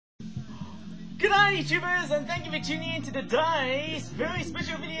G'day YouTubers, and thank you for tuning in to today's very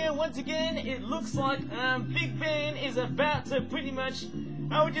special video. Once again, it looks like Big Ben is about to pretty much,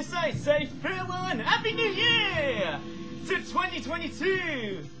 how would you say farewell and Happy New Year to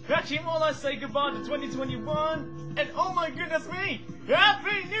 2022. Actually, more like say goodbye to 2021, and oh my goodness me,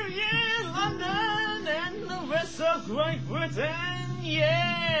 Happy New Year London and the rest of Great Britain,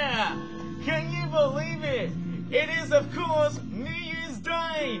 yeah! Can you believe it? It is of course New Year's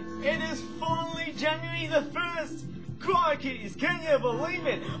Day. It is finally January the 1st. Crikey, can you believe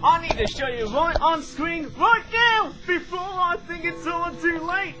it? I need to show you right on screen right now before I think it's all too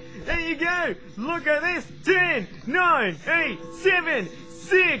late. There you go. Look at this. 10, 9, 8, 7,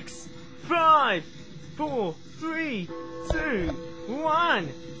 6, 5, 4, 3, 2, 1.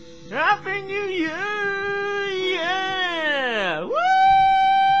 Happy New Year! Yeah! Woo!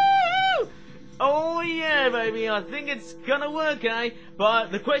 Oh yeah, baby, I think it's gonna work, eh?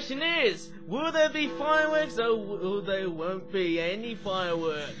 But the question is, will there be fireworks or will there won't be any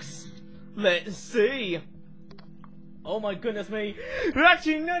fireworks? Let's see. Oh my goodness me,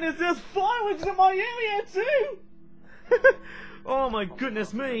 actually notice there's fireworks in my area too! Oh my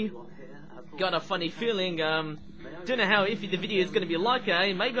goodness me. Got a funny feeling, don't know how iffy the video is gonna be like,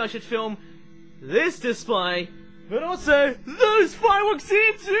 eh? Maybe I should film this display. But also, those fireworks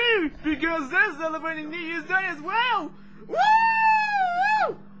here too! Because they're celebrating New Year's Day as well!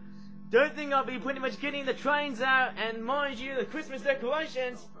 Woo! Don't think I'll be pretty much getting the trains out, and mind you, the Christmas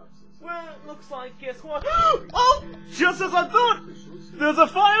decorations. Well, it looks like, guess what? Oh! Just as I thought! There's a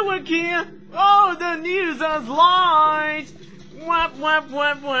firework here! Oh, the news has lied! Whap, whap,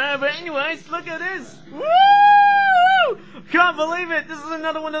 whap, whap. But anyways, look at this! Woo! Can't believe it! This is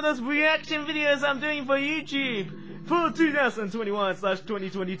another one of those reaction videos I'm doing for YouTube for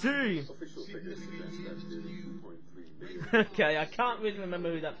 2021/2022. Okay, I can't really remember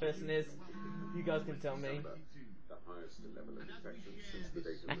who that person is. You guys can tell me.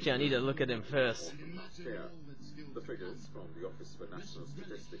 Actually, I need to look at him first. The figures from the Office for National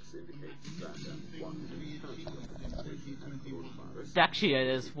Statistics indicate that Actually,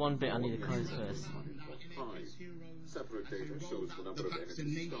 there's one bit I need to close first. Separate data shows the number of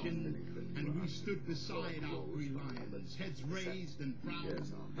vaccination, and we stood beside our free lions, heads raised and proud,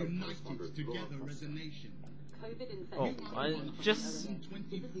 united together as a nation. Oh, I'm just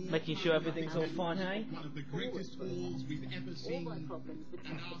making sure everything's all fine, hey? One of the greatest falls we've ever seen, and our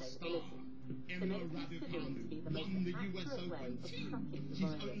star, Emma Raducanu, won the US Open. She's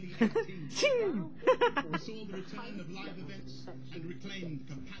only 18. We saw the return of live events and reclaimed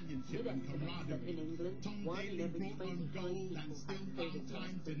companionship and camaraderie. Tom Daley brought home gold and still found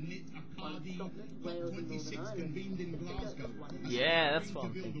time to knit a cardi. COP26 convened in Glasgow. Yeah, that's what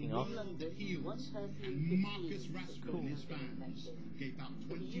I'm thinking of. And Marcus Rashford and his fans gave out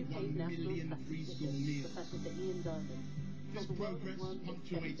 21 million free school meals. This progress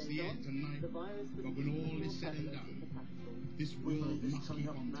punctuates the end tonight, but when all is said and done, this world must keep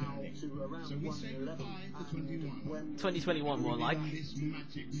on turning. So we say goodbye to 2021 more like. In this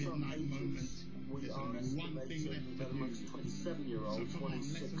magic midnight moment, there's only one thing left to do. So come on,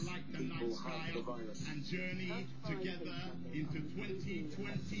 let's light the night sky up and journey together into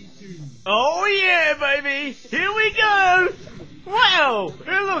 2022. Oh yeah, baby! Here we go! Wow!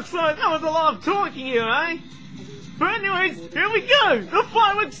 It looks like that was a lot of talking here, eh? But anyways, here we go! The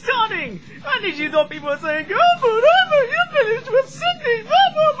fireworks starting! And as you thought people were saying, oh, forever, you finished with Sydney!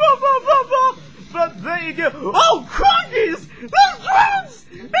 Blah, blah, blah, blah, blah, blah. But there you go. Oh, crunkies! Those drones!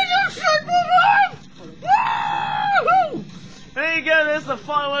 And you should move! Woo! There you go, there's the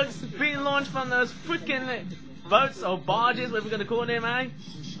fireworks being launched from those freaking boats or barges, whatever we're going to call them, eh?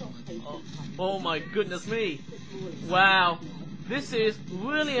 Oh my goodness me. Wow. This is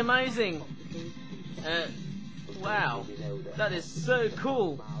really amazing. Wow, that is so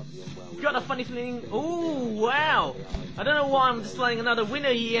cool. Got a funny feeling. Oh wow! I don't know why I'm displaying another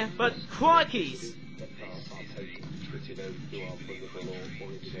winner here, but crikeys!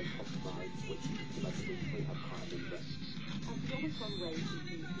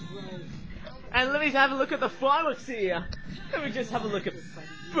 And let me have a look at the fireworks here. Let me just have a look at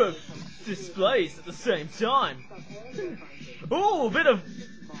both displays at the same time. Oh, a bit of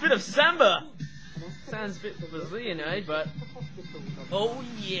samba. Sounds a bit Brazilian, eh? But oh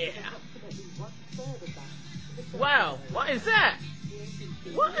yeah! Wow, what is that?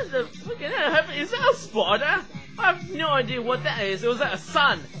 What is the freaking hell? Is that a spider? I have no idea what that is. Or was that a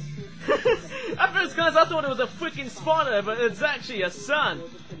sun? At first, guys, I thought it was a freaking spider, but it's actually a sun.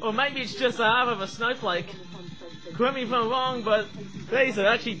 Or maybe it's just a half of a snowflake. Correct me if I'm wrong, but these are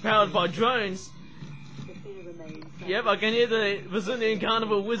actually powered by drones. Yep, I can hear the Brazilian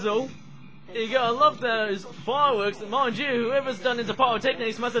carnival whistle. There you go, I love those fireworks. Mind you, whoever's done into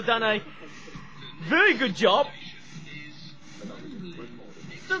pyrotechnics must have done a very good job.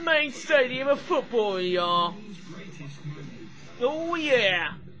 The main stadium of football, y'all. Oh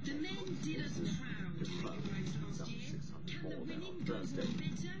yeah.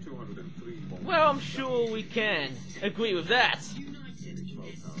 Well, I'm sure we can agree with that.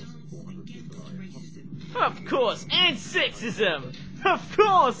 Of course, and sexism. Of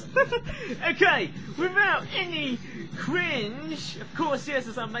course. Okay, without any cringe. Of course, yes,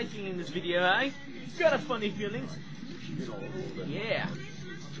 as I'm making in this video, eh? Got a funny feeling. Yeah.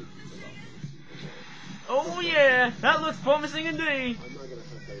 Oh yeah, that looks promising indeed.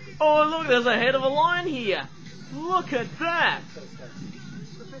 Oh look, there's a head of a lion here. Look at that.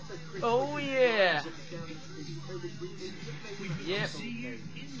 Oh yeah. Yep.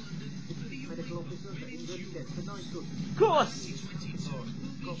 Of course.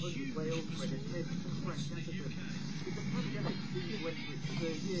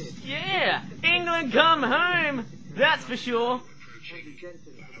 Yeah, England come home. That's for sure.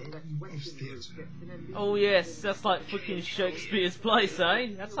 Oh yes, that's like freaking Shakespeare's place, eh?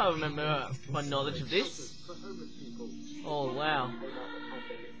 That's how I remember my knowledge of this. Oh wow.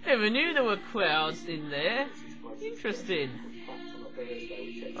 Never knew there were crowds in there. Interesting.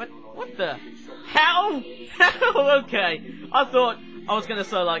 What the? How? How? Okay. I thought I was gonna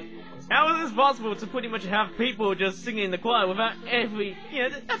say like, how is this possible to pretty much have people just singing in the choir without every, you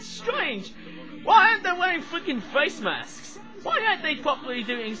know, that's strange. Why aren't they wearing freaking face masks? Why aren't they properly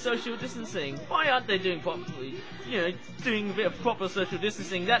doing social distancing? Why aren't they doing properly, you know, doing a bit of proper social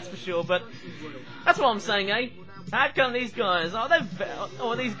distancing, that's for sure, but that's what I'm saying, eh? How come these guys,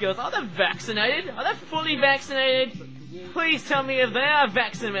 or these girls, are they vaccinated? Are they fully vaccinated? Please tell me if they are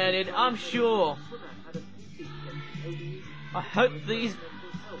vaccinated, I'm sure. I hope these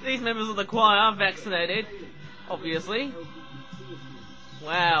members of the choir are vaccinated, obviously.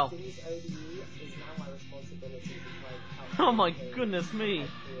 Wow. Oh my goodness me.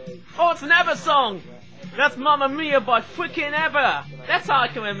 Oh, it's an ABBA song! That's Mamma Mia by freaking ABBA! That's how I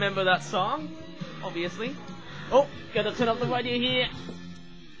can remember that song, obviously. Oh, gotta turn up the radio here.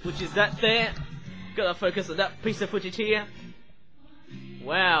 Which is that there. Gotta focus on that piece of footage here.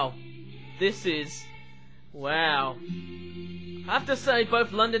 Wow. This is... wow. I have to say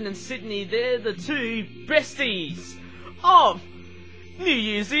both London and Sydney, they're the two besties of New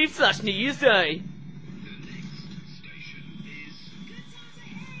Year's Eve / New Year's Day.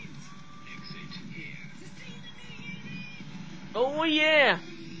 Oh yeah!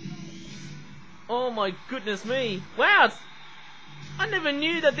 Oh my goodness me! Wow! I never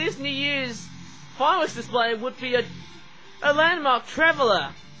knew that this New Year's fireworks display would be a landmark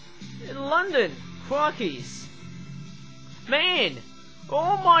traveller in London. Crikeys! Man!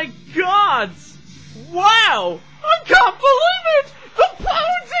 Oh my God! Wow! I can't believe it! The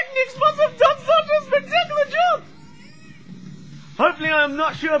pyrotechnics must have done such a spectacular job! Hopefully I'm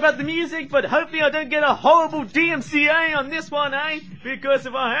not sure about the music, but hopefully I don't get a horrible DMCA on this one, eh? Because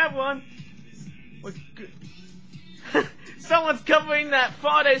if I have one... someone's covering that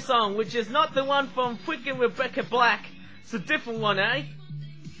Friday song, which is not the one from freaking Rebecca Black. It's a different one, eh?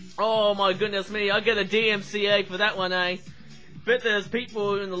 Oh my goodness me, I get a DMCA for that one, eh? Bet there's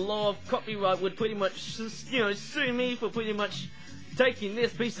people in the law of copyright would pretty much, you know, sue me for pretty much taking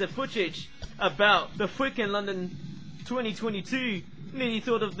this piece of footage about the freaking London 2022. Nearly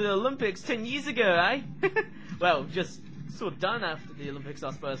thought of the Olympics 10 years ago, eh? Well, just sort of done after the Olympics,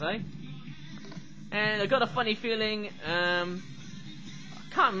 I suppose, eh? And I got a funny feeling, I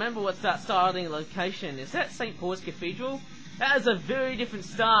can't remember what's that starting location. Is that St. Paul's Cathedral? That is a very different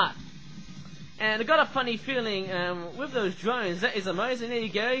start. And I got a funny feeling, with those drones, that is amazing. There you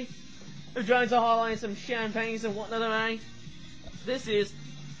go. The drones are highlighting some champagnes and whatnot, eh? This is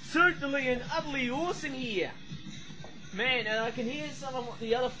certainly and utterly awesome here. Man, and I can hear some of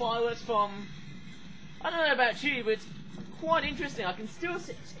the other fireworks from, I don't know about you, but it's quite interesting. I can still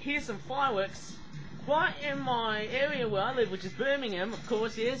hear some fireworks right in my area where I live, which is Birmingham, of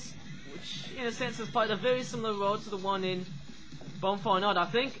course, yes. Which, in a sense, has played a very similar role to the one in Bonfire Night, I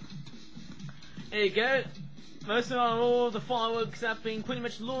think. There you go. Most of all the fireworks have been pretty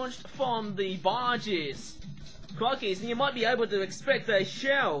much launched from the barges. Crikeys, and you might be able to expect a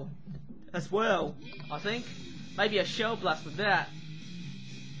shell as well, I think. Maybe a shell blast with that.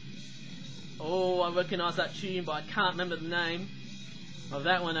 Oh, I recognise that tune, but I can't remember the name of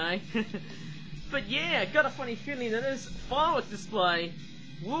that one, eh? But yeah, got a funny feeling that this fireworks display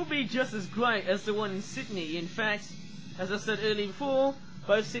will be just as great as the one in Sydney. In fact, as I said earlier before,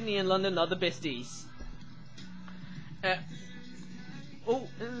 both Sydney and London are the besties. Oh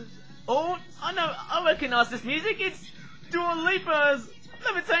Oh, I know, I recognise this music. It's Dua Lipa's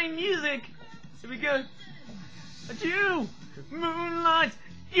Levitating Music. Here we go. And you, moonlight,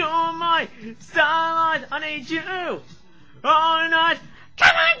 you're my starlight. I need you all night.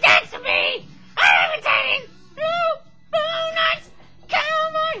 Come on, dance with me. I'm levitating. You, moonlight,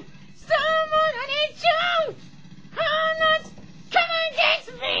 come on, starlight. I need you all night. Come on, dance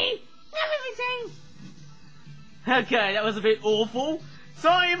with me. I'm levitating. Okay, that was a bit awful.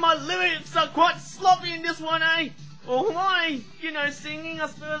 Sorry, my lyrics are quite sloppy in this one, eh? Or my, singing, I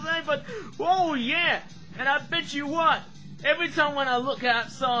suppose, eh? But, oh yeah, and I bet you what, every time when I look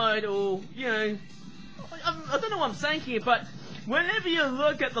outside, or, I don't know what I'm saying here, but whenever you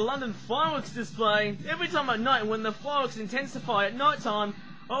look at the London fireworks display, every time at night, when the fireworks intensify at night time,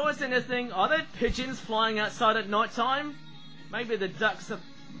 I always think to think, are there pigeons flying outside at night time? Maybe the ducks are,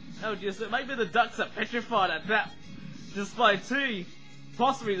 maybe the ducks are petrified at that display too.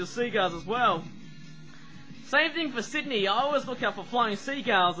 Possibly the seagulls as well. Same thing for Sydney, I always look out for flying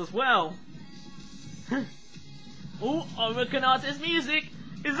seagulls as well. Oh, I recognise this music.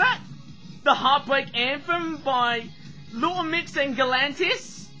 Is that the Heartbreak Anthem by Little Mix and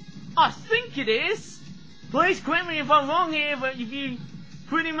Galantis? I think it is. Please correct me if I'm wrong here, but if you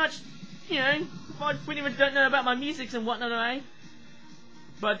pretty much, if I pretty much don't know about my music and whatnot, eh?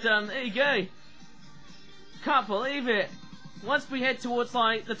 But, there you go. Can't believe it. Once we head towards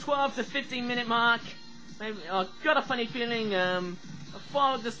like the 12 to 15 minute mark, maybe I've got a funny feeling a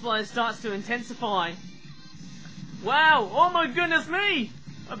firework display starts to intensify. Wow, oh my goodness me!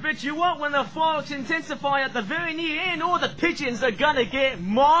 I bet you what, when the fireworks intensify at the very near end, all the pigeons are gonna get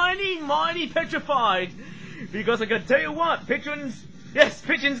mighty petrified. Because I can tell you what, pigeons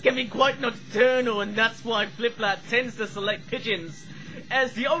can be quite nocturnal, and that's why Flip Flap tends to select pigeons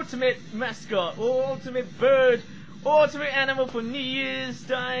as the ultimate mascot, or ultimate bird, ultimate animal for New Year's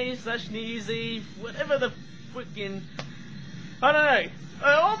Day / New Year's Eve, whatever the freaking, I don't know.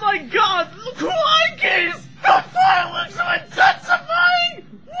 Oh my god, look who I guess! The fireworks are intensifying!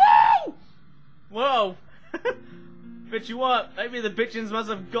 Whoa! Whoa! Bet you what, maybe the bitchins must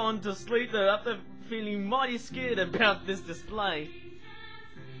have gone to sleep. They're up there feeling mighty scared about this display.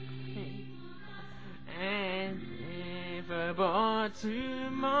 And never brought to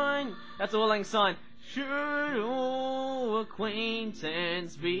mind. That's all lang syne. Should all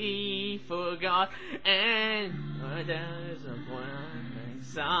acquaintance be forgot, and there's a warning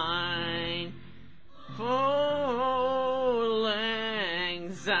sign for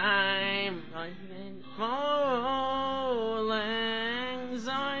lang syne. For lang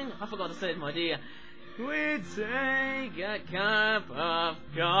syne. I forgot to say it, my dear. We take a cup of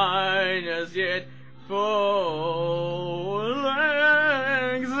kindness yet for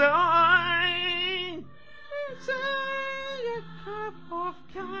lang syne. Take a cup of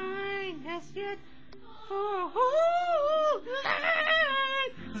kindness yet for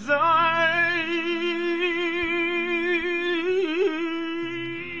lang syne.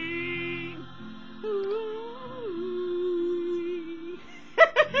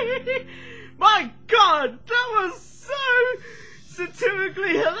 My God, that was so satirically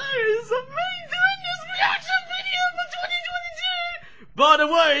hilarious of me doing this reaction video for 2022. By the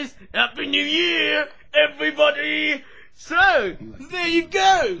way, Happy New Year, everybody. So, there you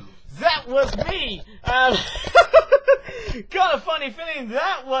go. That was me. Got a funny feeling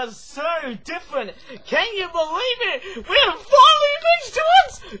that was so different. Can you believe it? We have finally reached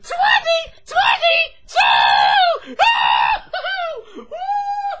towards 2022!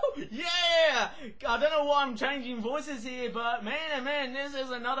 Yeah! I don't know why I'm changing voices here, but man, oh man, this is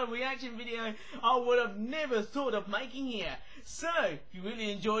another reaction video I would have never thought of making here. So, if you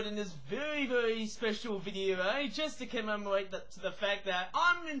really enjoyed in this very, very special video, just to commemorate the fact that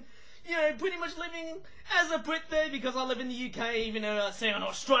I'm pretty much living as a Brit there, because I live in the UK, even though I sound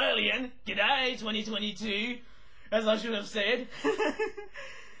Australian. G'day, 2022, as I should have said.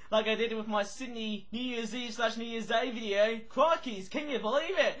 Like I did with my Sydney New Year's Eve / New Year's Day video. Crikeys, can you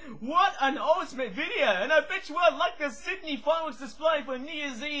believe it? What an ultimate video! And I bet you what, like the Sydney fireworks display for New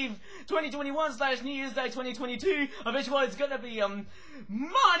Year's Eve 2021 / New Year's Day 2022, I bet you what, it's gonna be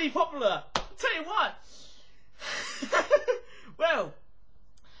mighty popular. Tell you what. Well,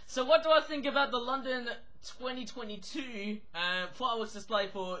 so what do I think about the London 2022 fireworks display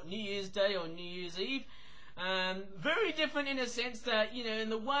for New Year's Day or New Year's Eve? Very different in a sense that, in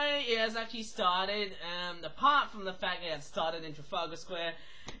the way it has actually started, apart from the fact that it started in Trafalgar Square,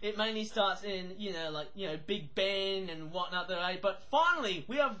 it mainly starts in, Big Ben and whatnot there, eh? But finally,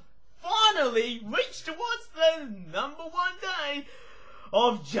 we have finally reached towards the #1 day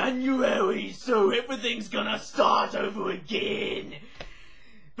of January, so everything's gonna start over again.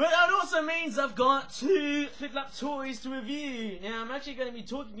 But I'd also also means I've got 2 flip-flop toys to review. Now, I'm actually going to be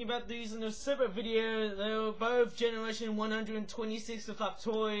talking about these in a separate video. They're both Generation 126 flip-flop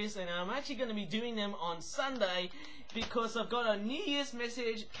toys, and I'm actually going to be doing them on Sunday because I've got a New Year's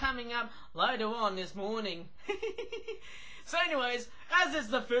message coming up later on this morning. So anyways, as it's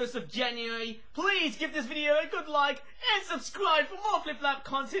the 1st of January, please give this video a good like and subscribe for more flip-flop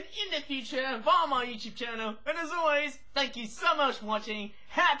content in the future via my YouTube channel. And as always, thank you so much for watching.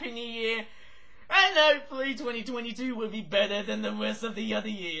 Happy New Year! And hopefully 2022 will be better than the rest of the other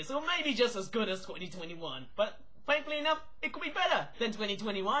years, or maybe just as good as 2021. But thankfully enough, it could be better than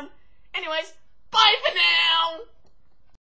 2021. Anyways, bye for now!